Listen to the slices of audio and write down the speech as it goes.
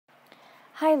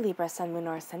Hi Libra, Sun, Moon,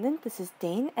 or Ascendant. This is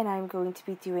Dane, and I'm going to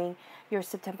be doing your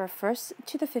September 1st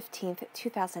to the 15th,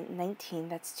 2019,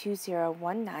 that's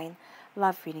 2019,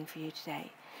 love reading for you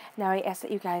today. Now I ask that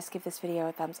you guys give this video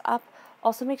a thumbs up.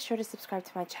 Also make sure to subscribe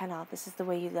to my channel. This is the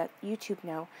way you let YouTube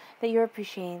know that you're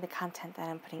appreciating the content that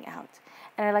I'm putting out.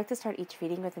 And I like to start each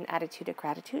reading with an attitude of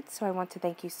gratitude, so I want to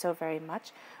thank you so very much,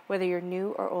 whether you're new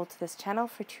or old to this channel,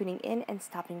 for tuning in and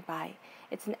stopping by.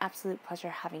 It's an absolute pleasure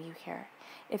having you here.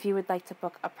 If you would like to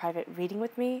book a private reading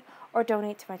with me or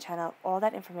donate to my channel, all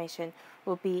that information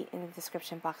will be in the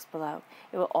description box below.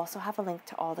 It will also have a link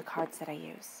to all the cards that I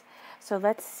use. So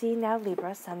let's see now,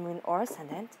 Libra, Sun, Moon, or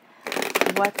Ascendant,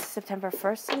 what September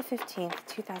 1st to the 15th,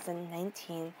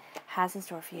 2019 has in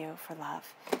store for you for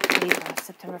love. Libra,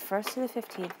 September 1st to the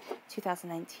 15th,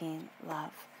 2019,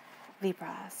 love.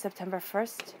 Libra, September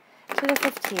 1st to the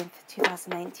 15th,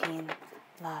 2019,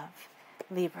 love.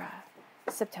 Libra,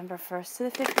 September 1st to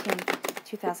the 15th,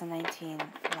 2019,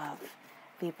 love.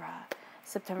 Libra,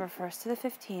 September 1st to the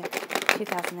 15th,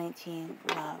 2019,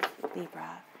 love.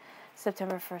 Libra,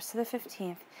 September 1st to the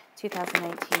 15th,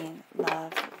 2019,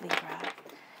 love. Libra,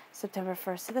 September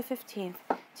 1st to the 15th,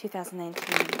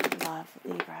 2019, love.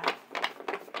 Libra,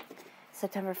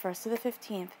 September 1st to the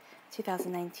 15th,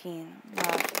 2019,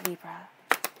 love. Libra.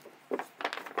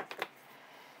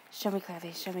 Show me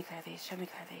clearly, show me clearly, show me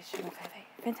clearly, show me clearly.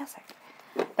 Fantastic.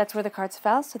 That's where the cards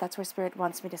fell, so that's where Spirit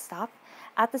wants me to stop.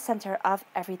 At the center of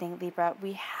everything, Libra,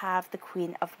 we have the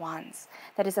Queen of Wands.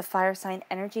 That is a fire sign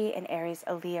energy in Aries,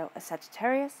 a Leo, a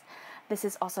Sagittarius. This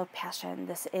is also passion.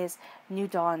 This is new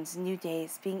dawns, new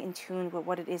days, being in tune with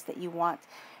what it is that you want,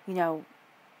 you know,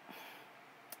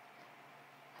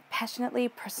 passionately,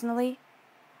 personally,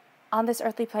 on this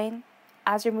earthly plane.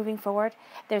 As you're moving forward,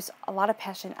 there's a lot of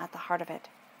passion at the heart of it.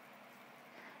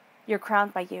 You're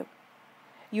crowned by you.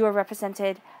 You are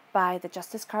represented by the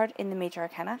Justice card in the Major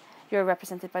Arcana. You are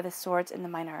represented by the Swords in the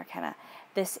Minor Arcana.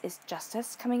 This is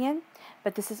justice coming in,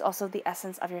 but this is also the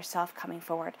essence of yourself coming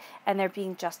forward, and there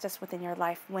being justice within your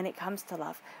life when it comes to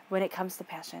love, when it comes to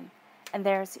passion. And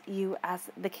there's you as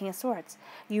the King of Swords.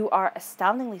 You are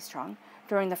astoundingly strong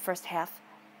during the first half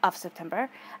of September,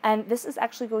 and this is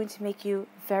actually going to make you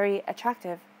very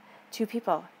attractive to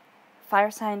people.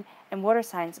 Fire sign and water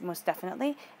signs, most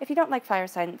definitely. If you don't like fire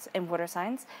signs and water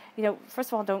signs, you know, first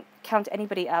of all, don't count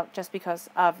anybody out just because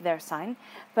of their sign,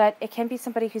 but it can be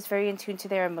somebody who's very in tune to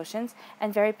their emotions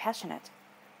and very passionate.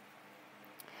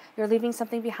 You're leaving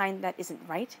something behind that isn't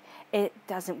right. It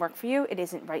doesn't work for you. It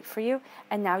isn't right for you.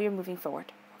 And now you're moving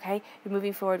forward. Okay? You're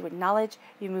moving forward with knowledge.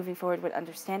 You're moving forward with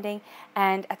understanding.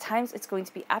 And at times it's going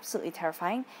to be absolutely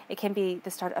terrifying. It can be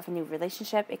the start of a new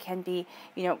relationship. It can be,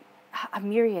 you know, a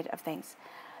myriad of things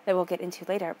that we'll get into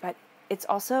later, but it's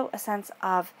also a sense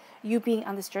of you being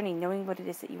on this journey, knowing what it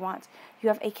is that you want. You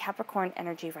have a Capricorn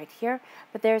energy right here,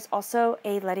 but there's also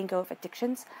a letting go of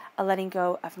addictions, a letting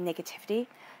go of negativity.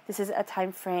 This is a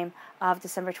time frame of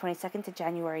December 22nd to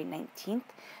January 19th.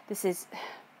 There's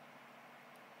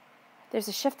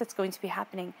a shift that's going to be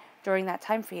happening during that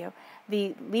time for you.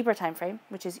 The Libra time frame,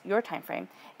 which is your time frame,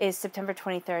 is September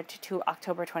 23rd to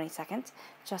October 22nd,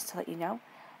 just to let you know.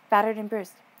 Battered and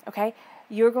bruised, okay?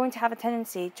 You're going to have a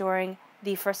tendency during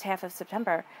the first half of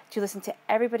September to listen to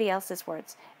everybody else's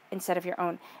words instead of your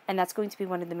own, and that's going to be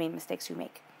one of the main mistakes you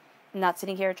make. I'm not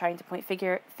sitting here trying to point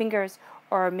fingers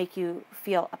or make you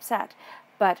feel upset,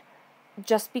 but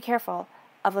just be careful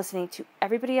of listening to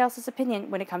everybody else's opinion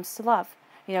when it comes to love.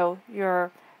 You know,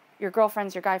 your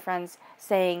girlfriends, your guy friends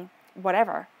saying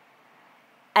whatever,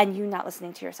 and you not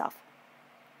listening to yourself,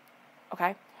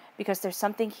 okay? Because there's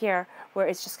something here where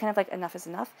it's just kind of like enough is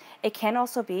enough. It can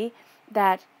also be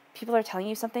that people are telling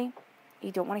you something,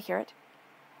 you don't want to hear it,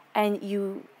 and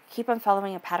you keep on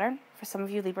following a pattern. For some of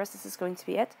you Libras, this is going to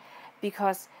be it,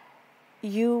 because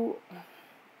you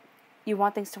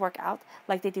want things to work out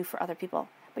like they do for other people,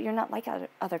 but you're not like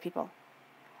other people,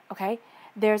 okay?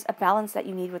 There's a balance that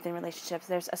you need within relationships.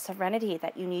 There's a serenity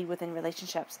that you need within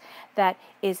relationships that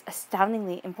is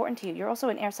astoundingly important to you. You're also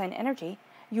an air sign energy.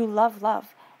 You love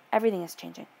love. Everything is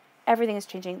changing. Everything is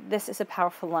changing. This is a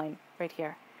powerful line right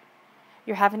here.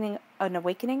 You're having an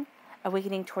awakening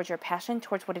towards your passion,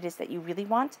 towards what it is that you really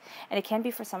want. And it can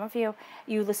be for some of you,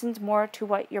 you listened more to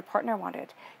what your partner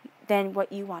wanted than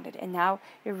what you wanted. And now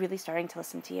you're really starting to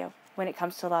listen to you when it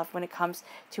comes to love, when it comes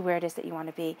to where it is that you want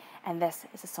to be. And this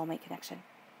is a soulmate connection.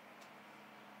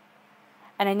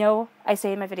 And I know I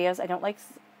say in my videos, I don't like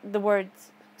the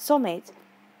words soulmate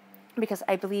because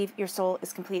I believe your soul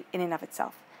is complete in and of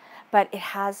itself. But it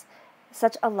has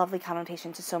such a lovely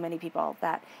connotation to so many people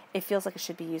that it feels like it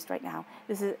should be used right now.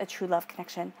 This is a true love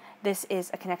connection. This is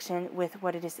a connection with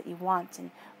what it is that you want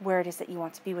and where it is that you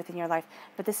want to be within your life.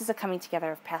 But this is a coming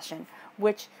together of passion,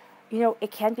 which,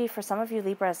 it can be for some of you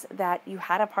Libras that you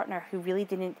had a partner who really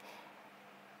didn't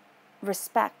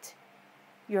respect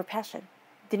your passion,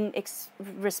 didn't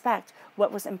respect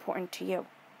what was important to you.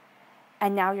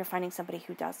 And now you're finding somebody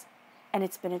who does. And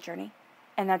it's been a journey.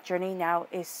 And that journey now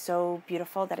is so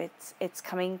beautiful that it's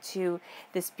coming to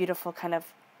this beautiful kind of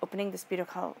opening, this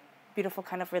beautiful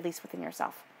kind of release within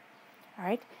yourself. All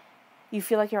right? You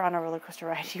feel like you're on a roller coaster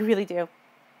ride. You really do.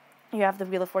 You have the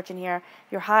Wheel of Fortune here.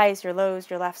 Your highs, your lows,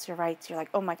 your lefts, your rights. You're like,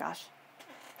 oh my gosh.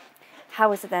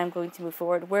 How is it that I'm going to move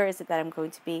forward? Where is it that I'm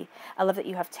going to be? I love that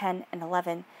you have 10 and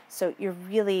 11. So you're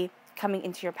really coming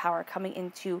into your power, coming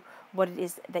into what it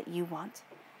is that you want.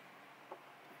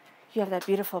 You have that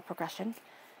beautiful progression.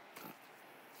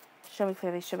 Show me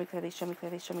clearly, show me clearly, show me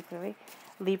clearly, show me clearly.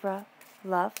 Libra,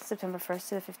 love, September 1st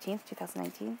to the 15th,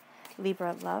 2019.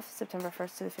 Libra, love, September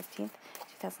 1st to the 15th,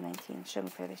 2019. Show me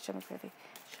clearly, show me clearly,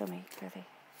 show me clearly.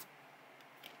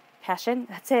 Passion,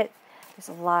 that's it. There's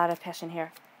a lot of passion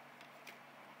here.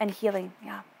 And healing,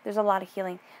 yeah, there's a lot of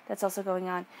healing that's also going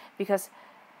on because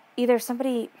either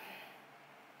somebody,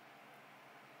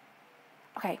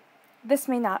 okay, this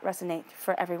may not resonate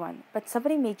for everyone, but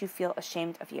somebody made you feel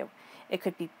ashamed of you. It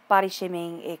could be body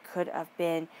shaming, it could have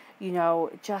been,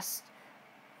 just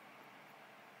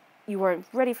you weren't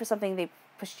ready for something, they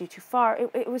pushed you too far.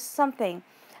 It was something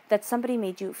that somebody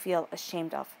made you feel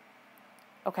ashamed of,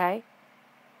 okay?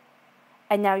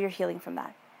 And now you're healing from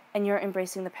that. And you're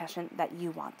embracing the passion that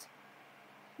you want.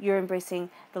 You're embracing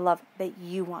the love that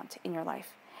you want in your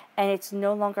life. And it's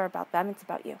no longer about them, it's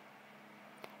about you.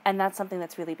 And that's something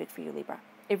that's really big for you, Libra.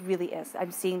 It really is.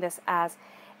 I'm seeing this as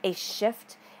a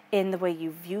shift in the way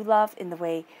you view love, in the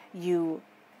way you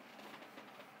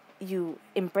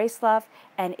embrace love,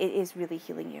 and it is really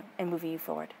healing you and moving you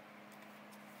forward.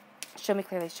 Show me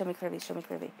clearly, show me clearly, show me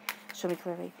clearly, show me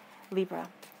clearly. Libra,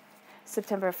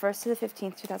 September 1st to the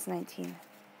 15th, 2019.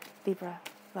 Libra,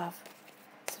 love.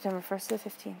 September 1st to the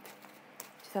 15th,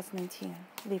 2019.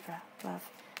 Libra, love.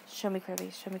 Show me clearly,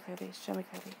 show me clearly, show me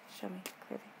clearly, show me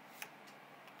clearly.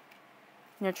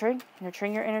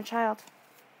 Nurturing your inner child.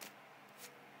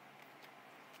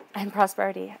 And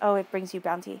prosperity. Oh, it brings you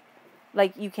bounty.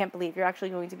 Like you can't believe. You're actually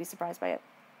going to be surprised by it.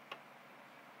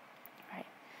 All right.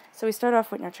 So we start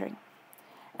off with nurturing.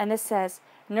 And this says,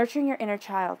 nurturing your inner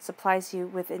child supplies you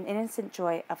with an innocent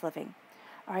joy of living.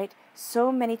 All right.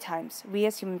 So many times, we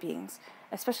as human beings,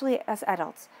 especially as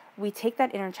adults, we take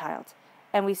that inner child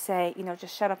and we say,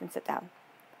 just shut up and sit down.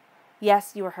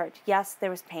 Yes, you were hurt. Yes, there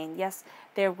was pain. Yes,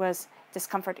 there was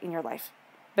discomfort in your life.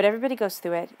 But everybody goes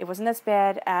through it. It wasn't as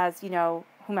bad as,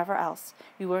 whomever else.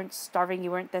 You weren't starving.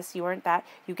 You weren't this. You weren't that.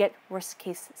 You get worst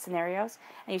case scenarios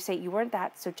and you say, you weren't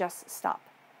that, so just stop.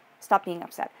 Stop being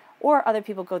upset. Or other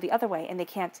people go the other way and they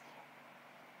can't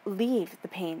leave the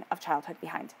pain of childhood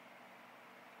behind.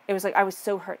 It was like I was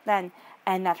so hurt then,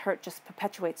 and that hurt just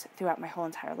perpetuates throughout my whole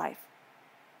entire life.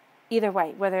 Either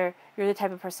way, whether you're the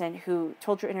type of person who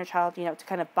told your inner child, to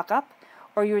kind of buck up,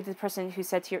 or you're the person who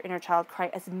said to your inner child,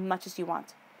 cry as much as you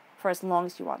want, for as long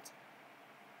as you want,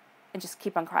 and just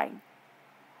keep on crying.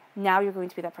 Now you're going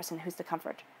to be that person who's the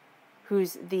comfort,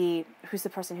 who's the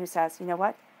person who says, you know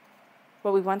what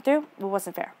we went through, it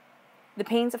wasn't fair. The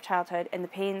pains of childhood and the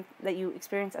pain that you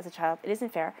experienced as a child, it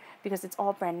isn't fair because it's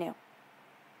all brand new.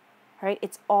 Right?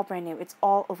 It's all brand new. It's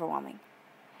all overwhelming.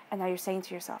 And now you're saying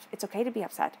to yourself, it's okay to be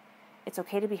upset. It's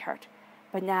okay to be hurt.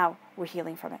 But now we're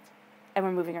healing from it. And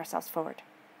we're moving ourselves forward.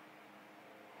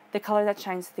 The color that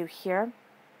shines through here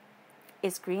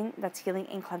is green. That's healing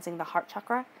and cleansing the heart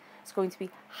chakra. It's going to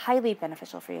be highly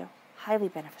beneficial for you. Highly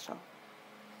beneficial.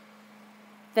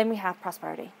 Then we have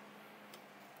prosperity.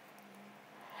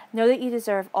 Know that you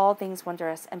deserve all things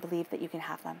wondrous and believe that you can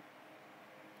have them.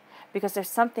 Because there's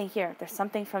something here. There's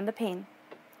something from the pain,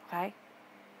 okay,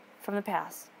 from the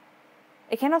past.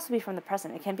 It can also be from the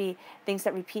present. It can be things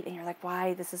that repeat and you're like,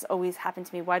 why this has always happened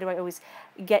to me? Why do I always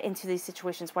get into these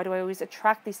situations? Why do I always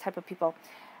attract these type of people?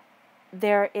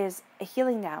 There is a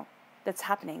healing now that's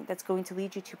happening that's going to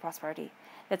lead you to prosperity,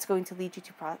 that's going to lead you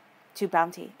to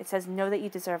bounty. It says, know that you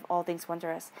deserve all things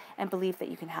wondrous and believe that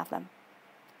you can have them.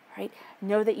 Right?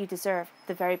 Know that you deserve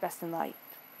the very best in life.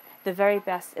 The very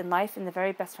best in life and the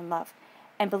very best from love,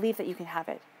 and believe that you can have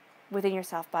it within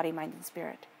yourself, body, mind, and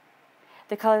spirit.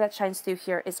 The color that shines through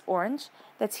here is orange.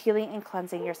 That's healing and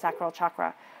cleansing your sacral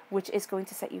chakra, which is going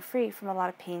to set you free from a lot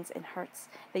of pains and hurts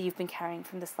that you've been carrying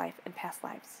from this life and past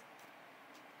lives.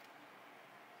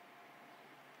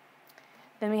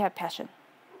 Then we have passion.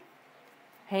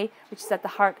 okay, which is at the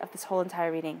heart of this whole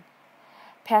entire reading.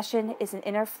 Passion is an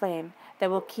inner flame that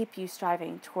will keep you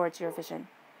striving towards your vision.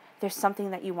 There's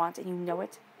something that you want and you know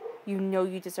it. You know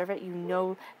you deserve it. You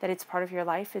know that it's part of your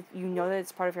life. You know that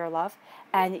it's part of your love.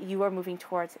 And you are moving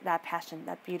towards that passion,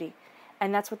 that beauty.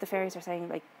 And that's what the fairies are saying,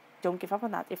 like, don't give up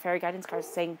on that. Your fairy guidance card is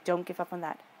saying, don't give up on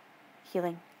that.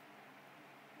 Healing.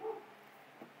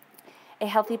 A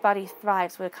healthy body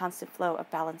thrives with a constant flow of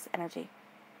balanced energy.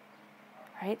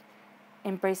 Right?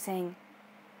 Embracing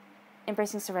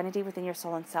serenity within your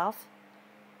soul and self.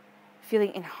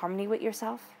 Feeling in harmony with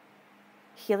yourself.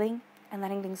 Healing and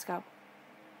letting things go.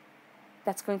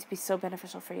 That's going to be so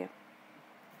beneficial for you.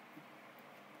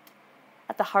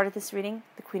 At the heart of this reading,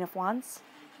 the Queen of Wands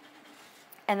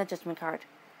and the Judgment card.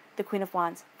 The Queen of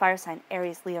Wands, fire sign,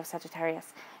 Aries, Leo,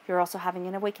 Sagittarius. You're also having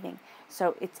an awakening.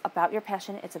 So it's about your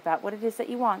passion. It's about what it is that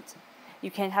you want. You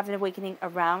can have an awakening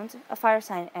around a fire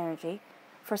sign energy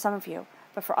for some of you.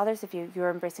 But for others of you, you're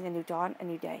embracing a new dawn, a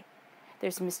new day.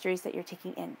 There's mysteries that you're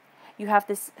taking in. You have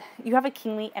a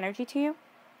kingly energy to you.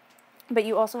 But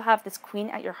you also have this queen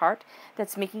at your heart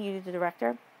that's making you the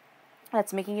director,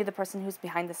 that's making you the person who's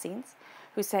behind the scenes,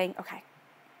 who's saying, okay,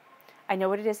 I know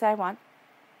what it is that I want.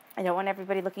 I don't want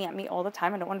everybody looking at me all the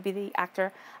time. I don't want to be the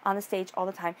actor on the stage all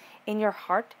the time. In your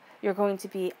heart, you're going to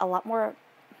be a lot more,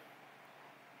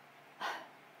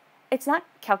 it's not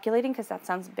calculating because that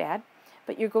sounds bad,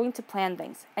 but you're going to plan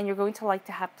things and you're going to like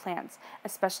to have plans,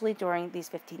 especially during these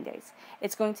 15 days.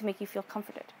 It's going to make you feel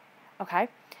comforted, okay?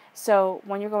 So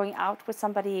when you're going out with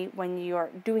somebody, when you're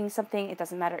doing something, it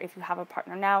doesn't matter if you have a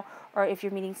partner now or if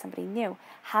you're meeting somebody new,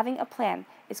 having a plan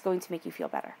is going to make you feel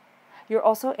better. You're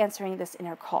also answering this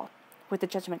inner call with the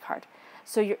Judgment card.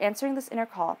 So you're answering this inner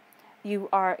call, you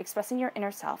are expressing your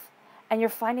inner self, and you're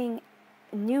finding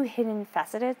new hidden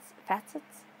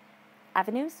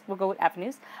avenues, we'll go with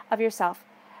avenues, of yourself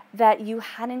that you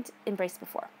hadn't embraced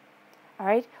before. All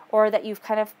right? Or that you've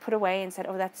kind of put away and said,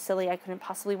 oh, that's silly. I couldn't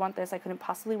possibly want this. I couldn't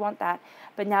possibly want that.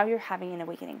 But now you're having an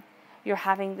awakening. You're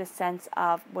having this sense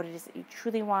of what it is that you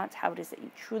truly want, how it is that you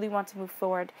truly want to move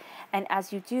forward. And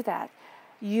as you do that,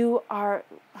 you are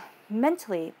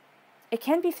mentally, it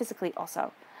can be physically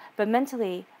also, but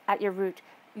mentally at your root,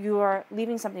 you are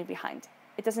leaving something behind.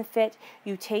 It doesn't fit.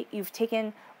 You've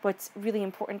taken what's really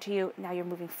important to you. Now you're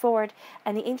moving forward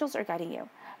and the angels are guiding you.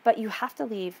 But you have to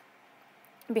leave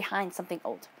behind something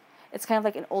old. It's kind of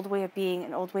like an old way of being,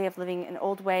 an old way of living, an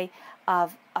old way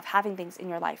of having things in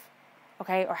your life,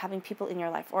 okay? Or having people in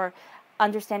your life, or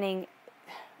understanding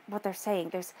what they're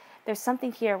saying. There's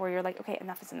something here where you're like, okay,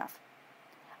 enough is enough.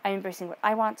 I'm embracing what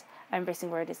I want. I'm embracing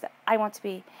where it is that I want to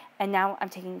be. And now I'm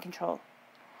taking control.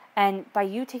 And by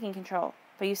you taking control,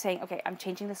 by you saying, okay, I'm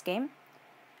changing this game,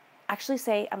 actually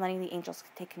say, I'm letting the angels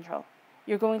take control.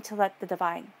 You're going to let the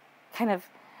divine kind of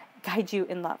guide you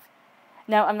in love.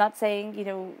 Now, I'm not saying,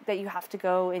 that you have to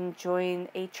go and join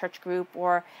a church group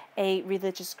or a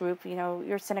religious group,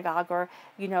 your synagogue or,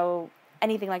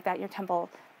 anything like that, your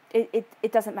temple.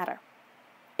 It doesn't matter.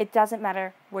 It doesn't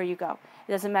matter where you go.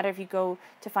 It doesn't matter if you go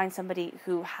to find somebody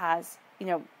who has,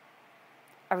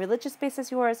 a religious base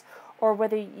as yours, or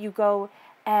whether you go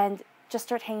and just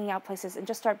start hanging out places and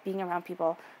just start being around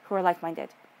people who are like-minded.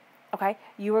 Okay?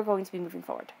 You are going to be moving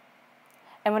forward.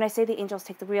 And when I say the angels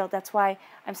take the wheel, that's why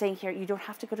I'm saying here, you don't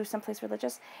have to go to someplace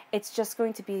religious. It's just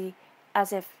going to be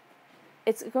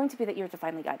it's going to be that you're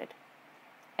divinely guided.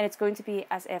 And it's going to be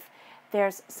as if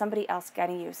there's somebody else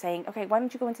guiding you, saying, okay, why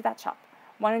don't you go into that shop?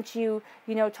 Why don't you,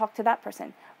 talk to that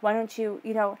person? Why don't you,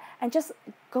 and just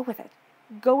go with it.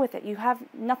 Go with it. You have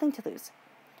nothing to lose.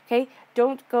 Okay?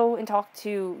 Don't go and talk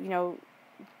to,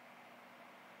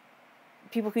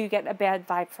 people who you get a bad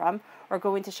vibe from, or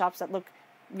go into shops that look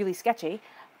really sketchy,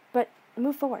 but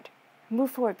move forward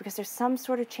because there's some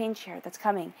sort of change here that's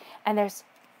coming, and there's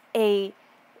a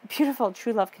beautiful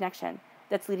true love connection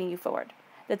that's leading you forward,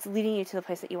 that's leading you to the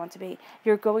place that you want to be.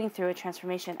 You're going through a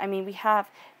transformation. I mean, we have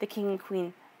the King and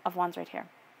Queen of Wands right here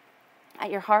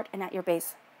at your heart and at your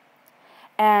base,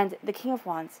 and the King of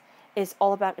Wands is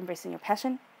all about embracing your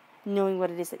passion, knowing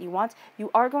what it is that you want. You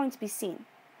are going to be seen,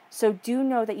 so do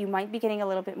know that you might be getting a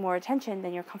little bit more attention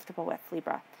than you're comfortable with,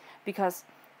 Libra, because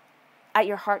at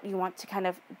your heart, you want to kind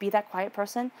of be that quiet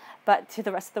person, but to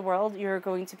the rest of the world, you're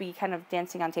going to be kind of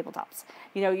dancing on tabletops.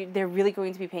 They're really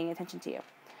going to be paying attention to you.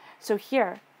 So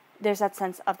here, there's that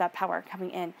sense of that power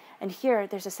coming in. And here,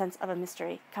 there's a sense of a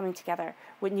mystery coming together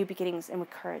with new beginnings and with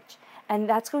courage. And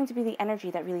that's going to be the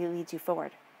energy that really leads you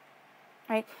forward,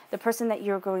 right? The person that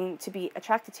you're going to be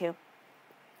attracted to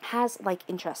has like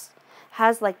interests,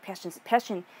 has like passions.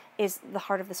 Passion is the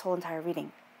heart of this whole entire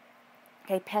reading.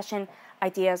 Okay, passion,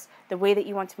 ideas, the way that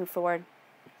you want to move forward.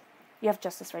 You have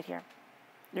justice right here.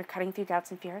 You're cutting through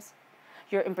doubts and fears.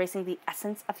 You're embracing the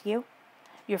essence of you.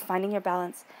 You're finding your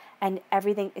balance, and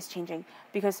everything is changing.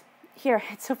 Because here,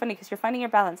 it's so funny because you're finding your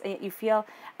balance, and yet you feel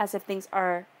as if things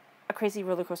are a crazy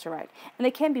roller coaster ride. And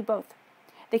they can be both.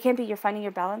 They can be you're finding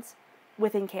your balance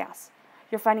within chaos.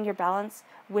 You're finding your balance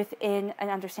within an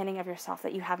understanding of yourself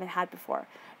that you haven't had before.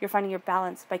 You're finding your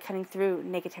balance by cutting through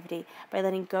negativity, by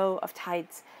letting go of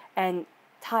ties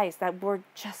that were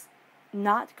just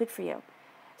not good for you.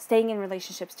 Staying in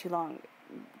relationships too long,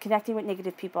 connecting with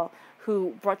negative people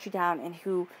who brought you down and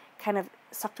who kind of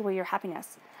sucked away your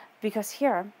happiness. Because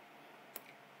here,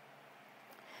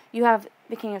 you have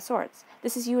the King of Swords.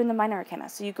 This is you in the minor arcana.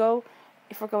 So you go,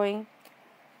 if we're going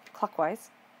clockwise,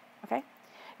 okay?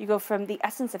 You go from the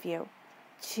essence of you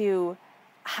to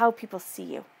how people see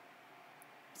you.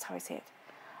 That's how I say it,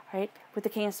 right? With the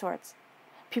King of Swords,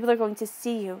 people are going to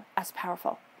see you as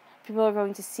powerful. People are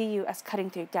going to see you as cutting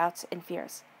through doubts and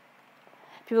fears.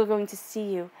 People are going to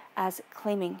see you as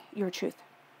claiming your truth,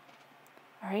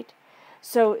 all right?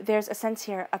 So there's a sense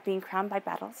here of being crowned by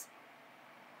battles,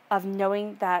 of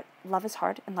knowing that love is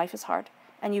hard and life is hard,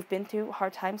 and you've been through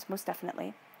hard times, most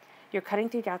definitely. You're cutting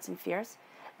through doubts and fears.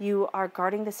 You are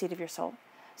guarding the seat of your soul.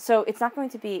 So it's not going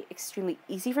to be extremely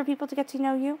easy for people to get to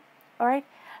know you, all right?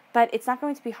 But it's not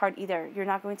going to be hard either. You're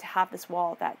not going to have this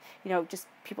wall that, just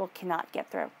people cannot get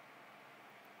through.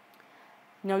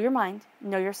 Know your mind,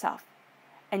 know yourself,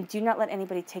 and do not let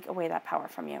anybody take away that power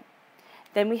from you.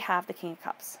 Then we have the King of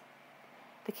Cups.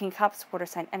 The King of Cups, water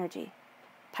sign energy,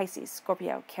 Pisces,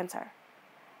 Scorpio, Cancer.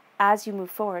 As you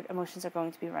move forward, emotions are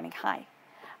going to be running high.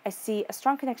 I see a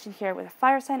strong connection here with a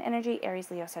fire sign energy,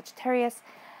 Aries, Leo, Sagittarius.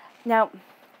 Now,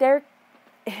 there,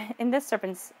 in this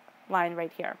serpent's line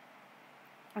right here,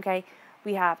 okay,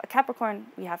 we have a Capricorn,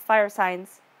 we have fire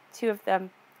signs, two of them,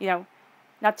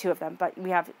 not two of them, but we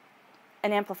have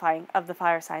an amplifying of the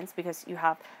fire signs because you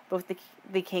have both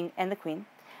the king and the queen,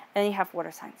 and then you have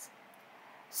water signs.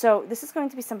 So this is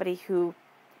going to be somebody who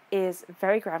is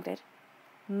very grounded,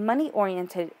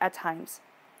 money-oriented at times.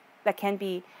 That can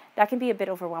be a bit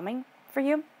overwhelming for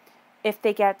you. If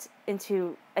they get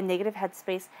into a negative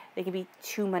headspace, they can be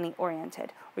too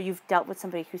money-oriented, or you've dealt with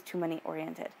somebody who's too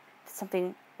money-oriented,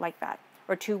 something like that,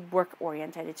 or too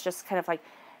work-oriented. It's just kind of like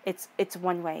it's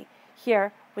one way.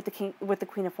 Here with the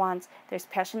Queen of Wands, there's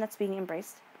passion that's being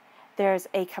embraced. There's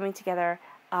a coming together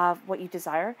of what you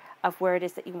desire, of where it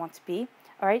is that you want to be.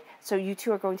 All right, so you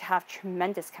two are going to have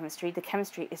tremendous chemistry. The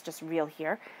chemistry is just real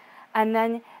here. And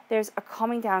then there's a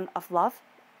calming down of love.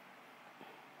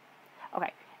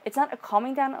 Okay, it's not a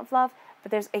calming down of love, but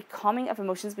there's a calming of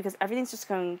emotions because everything's just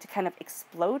going to kind of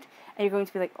explode, and you're going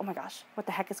to be like, oh my gosh, what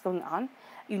the heck is going on?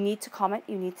 You need to calm it,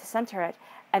 you need to center it,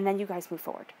 and then you guys move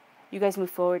forward. You guys move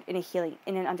forward in a healing,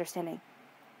 in an understanding.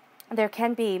 There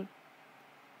can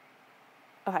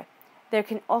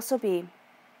also be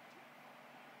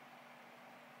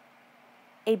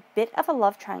a bit of a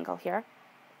love triangle here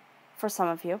for some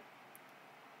of you,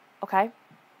 okay?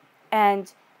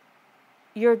 And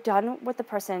you're done with the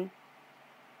person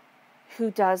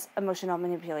who does emotional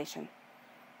manipulation.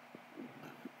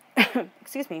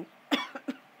 Excuse me.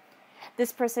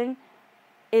 This person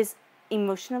is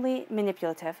emotionally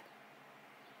manipulative,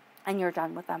 and you're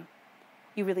done with them.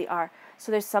 You really are.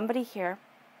 So there's somebody here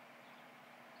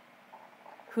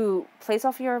who plays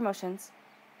off your emotions,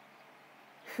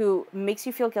 who makes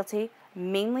you feel guilty,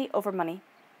 mainly over money.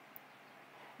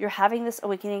 You're having this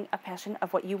awakening of passion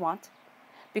of what you want,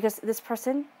 because this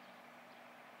person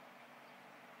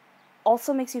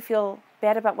also makes you feel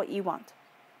bad about what you want,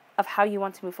 of how you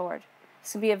want to move forward.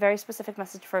 This can be a very specific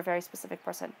message for a very specific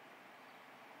person.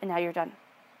 And now you're done.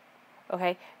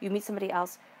 Okay? You meet somebody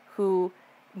else who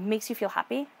makes you feel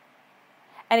happy.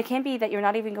 And it can be that you're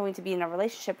not even going to be in a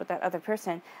relationship with that other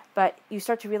person, but you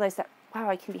start to realize that, wow,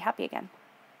 I can be happy again.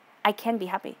 I can be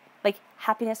happy. Like,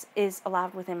 happiness is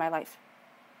allowed within my life.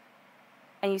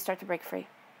 And you start to break free.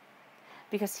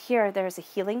 Because here, there is a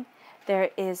healing. There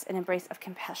is an embrace of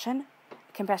compassion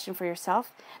for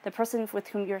yourself. The person with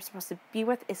whom you're supposed to be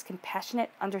with is compassionate,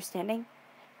 understanding,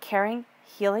 caring,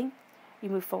 healing. You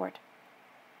move forward.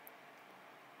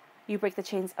 You break the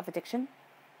chains of addiction,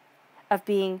 of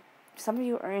being, some of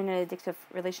you are in an addictive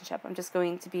relationship. I'm just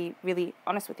going to be really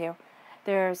honest with you.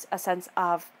 There's a sense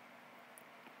of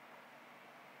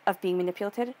being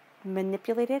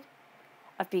manipulated,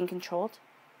 of being controlled,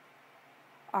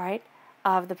 all right,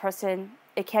 of the person.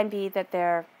 It can be that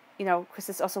they're, because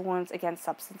this also warns against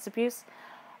substance abuse,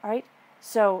 all right,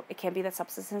 so it can be that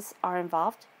substances are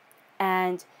involved,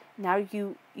 and now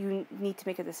you need to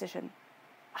make a decision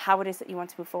how it is that you want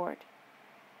to move forward,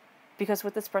 Because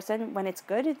with this person, when it's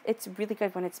good, it's really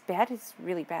good. When it's bad, it's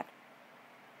really bad.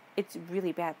 It's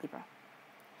really bad, Libra.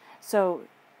 So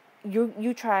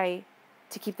you try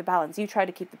to keep the balance. You try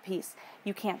to keep the peace.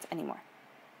 You can't anymore.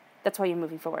 That's why you're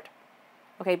moving forward.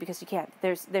 Okay, because you can't.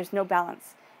 There's no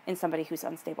balance in somebody who's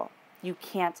unstable. You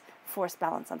can't force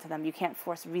balance onto them. You can't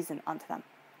force reason onto them.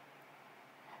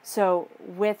 So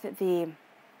with the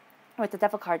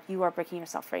Devil card, you are breaking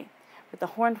yourself free. With the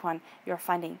Horned one, you're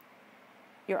finding,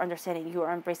 you're understanding, you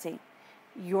are embracing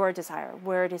your desire,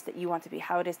 where it is that you want to be,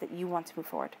 how it is that you want to move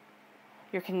forward.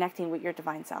 You're connecting with your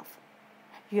divine self.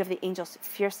 You have the angels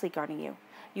fiercely guarding you.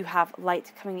 You have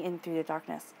light coming in through the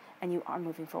darkness, and you are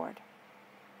moving forward.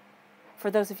 For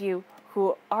those of you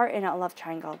who are in a love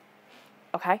triangle,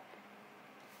 okay,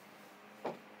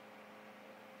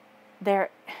 there's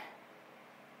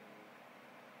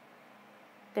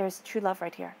true love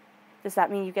right here. Does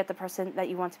that mean you get the person that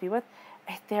you want to be with?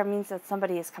 There means that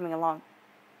somebody is coming along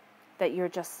that you're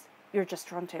just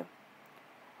drawn to.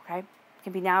 Okay? It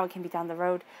can be now, it can be down the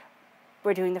road.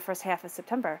 We're doing the first half of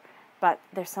September, but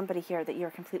there's somebody here that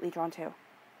you're completely drawn to.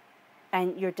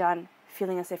 And you're done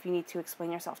feeling as if you need to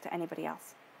explain yourself to anybody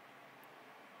else.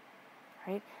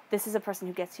 Right? This is a person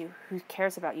who gets you, who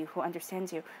cares about you, who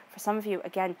understands you. For some of you,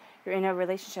 again, you're in a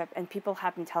relationship and people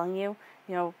have been telling you,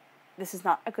 this is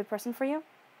not a good person for you.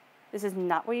 This is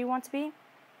not where you want to be.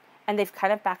 And they've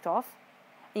kind of backed off.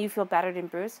 And you feel battered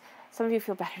and bruised. Some of you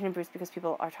feel battered and bruised because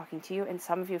people are talking to you. And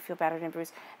some of you feel battered and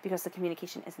bruised because the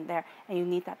communication isn't there. And you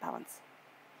need that balance.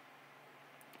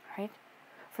 Right?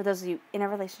 For those of you in a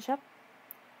relationship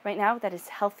right now that is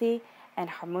healthy and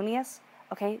harmonious,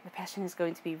 okay, the passion is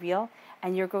going to be real.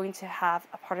 And you're going to have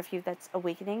a part of you that's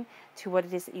awakening to what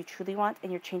it is that you truly want.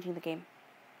 And you're changing the game.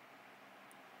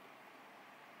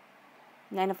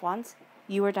 Nine of Wands,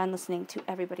 you are done listening to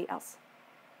everybody else.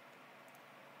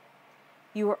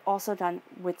 You are also done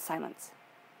with silence.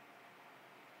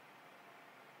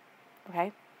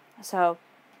 Okay? So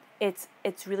it's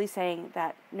really saying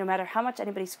that no matter how much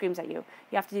anybody screams at you,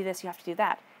 you have to do this, you have to do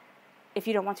that. If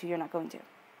you don't want to, you're not going to.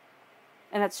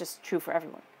 And that's just true for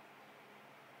everyone.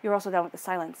 You're also done with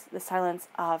the silence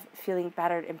of feeling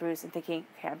battered and bruised and thinking,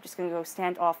 okay, I'm just going to go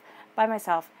stand off by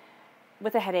myself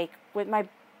with a headache, with my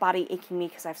body aching me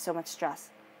because I have so much stress.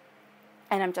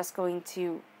 And I'm just going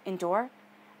to endure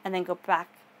and then go back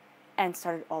and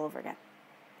start it all over again.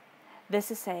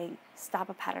 This is saying, stop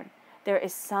a pattern. There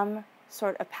is some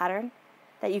sort of pattern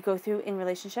that you go through in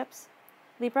relationships,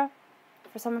 Libra,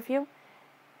 for some of you.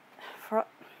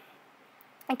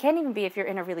 It can't even be if you're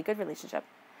in a really good relationship.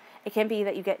 It can be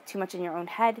that you get too much in your own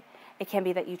head. It can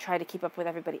be that you try to keep up with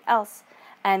everybody else,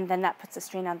 and then that puts a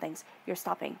strain on things. You're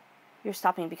stopping. You're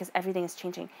stopping because everything is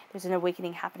changing. There's an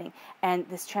awakening happening, and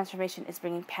this transformation is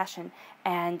bringing passion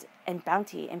and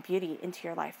bounty and beauty into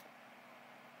your life.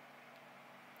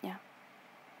 Yeah.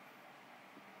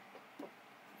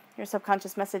 Your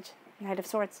subconscious message, Knight of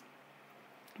Swords.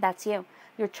 That's you.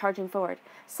 You're charging forward.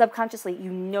 Subconsciously,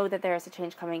 you know that there is a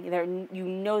change coming. You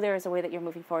know there is a way that you're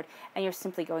moving forward, and you're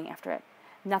simply going after it.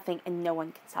 Nothing and no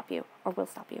one can stop you or will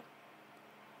stop you,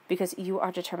 because you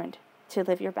are determined to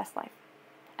live your best life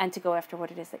and to go after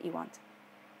what it is that you want.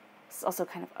 It's also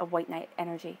kind of a white knight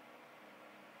energy.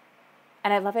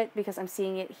 And I love it because I'm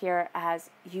seeing it here as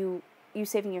you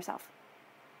saving yourself.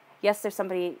 Yes, there's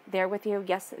somebody there with you.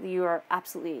 Yes, you are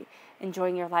absolutely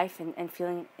enjoying your life and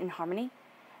feeling in harmony.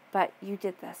 But you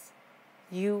did this.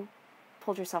 You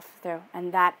pulled yourself through.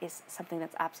 And that is something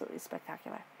that's absolutely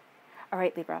spectacular. All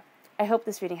right, Libra. I hope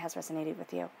this reading has resonated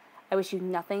with you. I wish you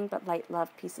nothing but light,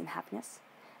 love, peace, and happiness.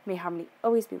 May harmony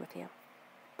always be with you.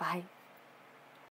 Bye.